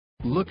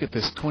Look at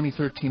this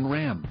 2013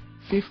 Ram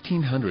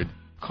 1500.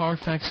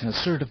 Carfax has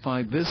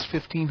certified this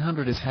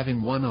 1500 as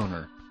having one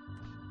owner.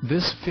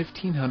 This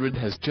 1500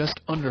 has just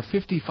under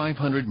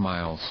 5,500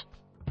 miles.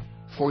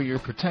 For your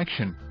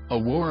protection, a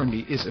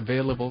warranty is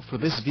available for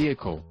this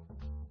vehicle.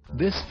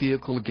 This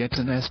vehicle gets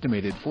an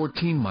estimated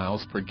 14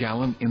 miles per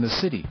gallon in the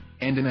city,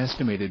 and an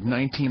estimated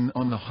 19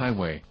 on the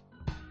highway.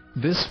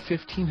 This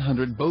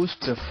 1500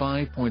 boasts a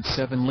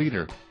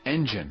 5.7-liter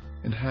engine,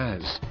 and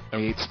has a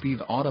 8-speed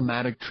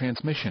automatic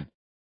transmission.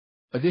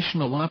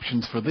 Additional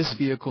options for this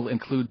vehicle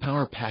include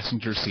power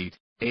passenger seat,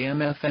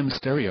 AM/FM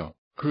stereo,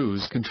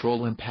 cruise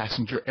control and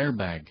passenger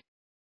airbag.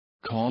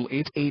 Call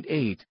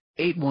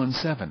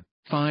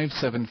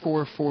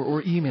 888-817-5744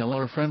 or email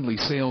our friendly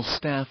sales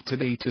staff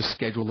today to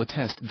schedule a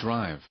test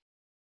drive.